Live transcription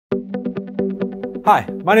Hi,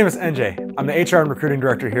 my name is NJ. I'm the HR and Recruiting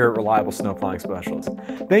Director here at Reliable Snow Plowing Specialists.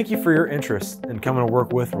 Thank you for your interest in coming to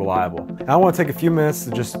work with Reliable. And I want to take a few minutes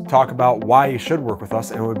to just talk about why you should work with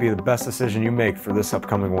us and it would be the best decision you make for this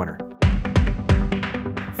upcoming winter.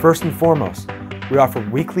 First and foremost, we offer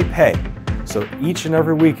weekly pay. So each and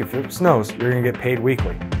every week, if it snows, you're going to get paid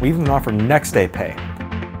weekly. We even offer next day pay.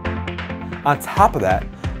 On top of that,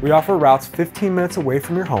 we offer routes 15 minutes away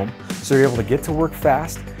from your home, so you're able to get to work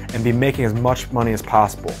fast and be making as much money as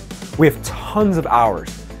possible. We have tons of hours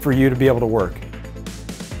for you to be able to work.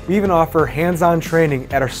 We even offer hands-on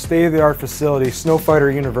training at our state-of-the-art facility,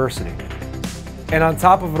 Snowfighter University. And on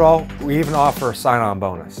top of it all, we even offer a sign-on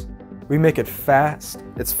bonus. We make it fast,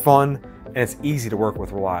 it's fun, and it's easy to work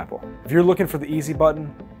with Reliable. If you're looking for the easy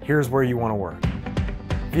button, here's where you want to work.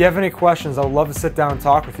 If you have any questions, I would love to sit down and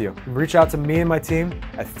talk with you. Reach out to me and my team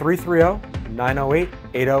at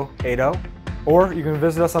 330-908-8080. Or you can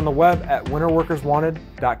visit us on the web at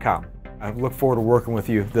winterworkerswanted.com. I look forward to working with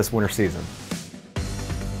you this winter season.